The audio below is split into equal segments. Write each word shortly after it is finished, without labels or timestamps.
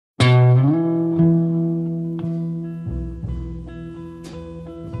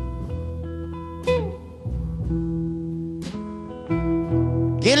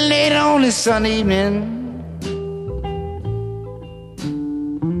this Sunday evening,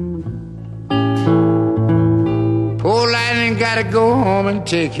 poor Lightnin gotta go home and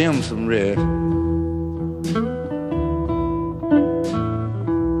take him some rest.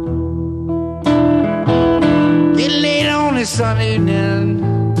 Getting late on this Sunday evening,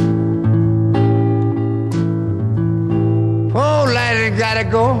 poor Lightnin gotta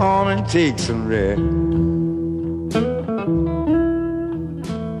go home and take some rest.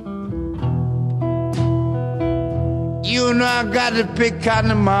 You know I got to pick cotton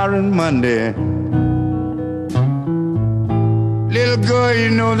tomorrow and Monday. Little girl, you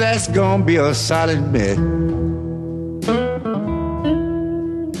know that's gonna be a solid mess.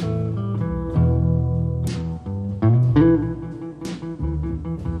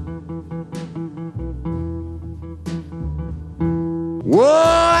 Whoa,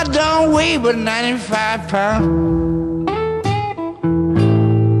 I don't weigh but 95 pounds.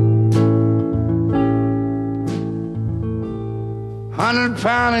 100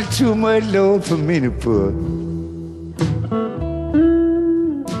 pounds is too much load for me to put.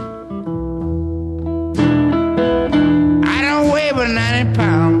 I don't weigh but 90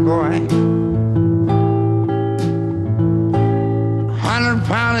 pounds, boy. 100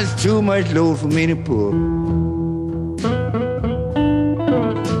 pounds is too much load for me to put.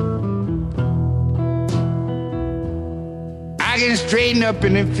 I can straighten up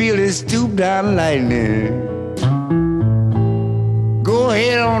in the field and stoop down Lightnin. Go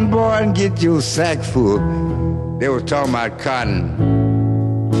ahead on board and get your sack full. They were talking about cotton.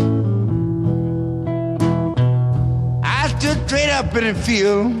 I stood straight up in the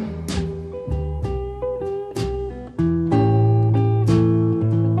field,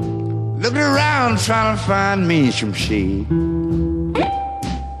 looking around trying to find me some shade.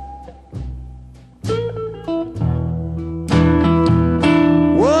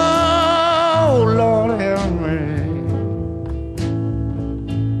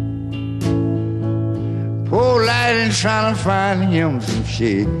 Trying to find him some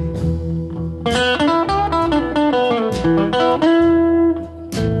shade.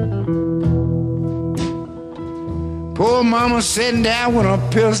 Poor mama sitting down with a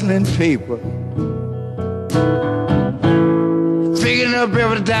pencil and paper, figuring up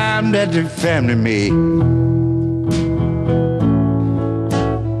every dime that the family made. I'm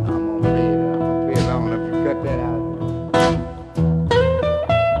gonna play long enough to cut that out.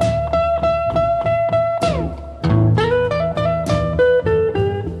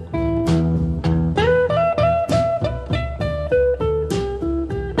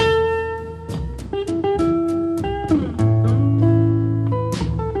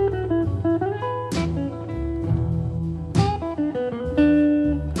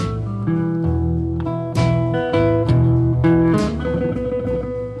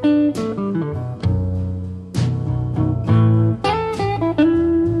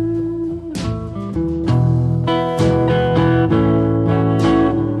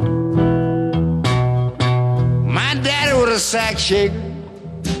 Sack shaker,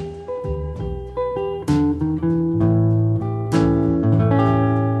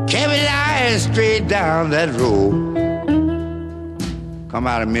 kept his eyes straight down that road. Come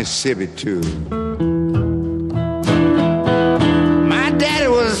out of Mississippi too. My daddy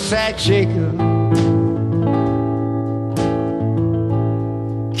was a sack shaker,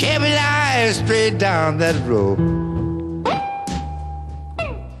 kept his eyes straight down that road.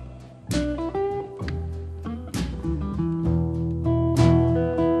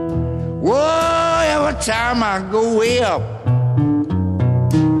 Time I go way up,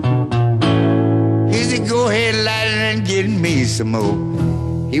 he said, go ahead, Lightnin, and get me some more.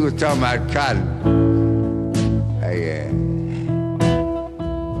 He was talking about cotton. Hey, yeah.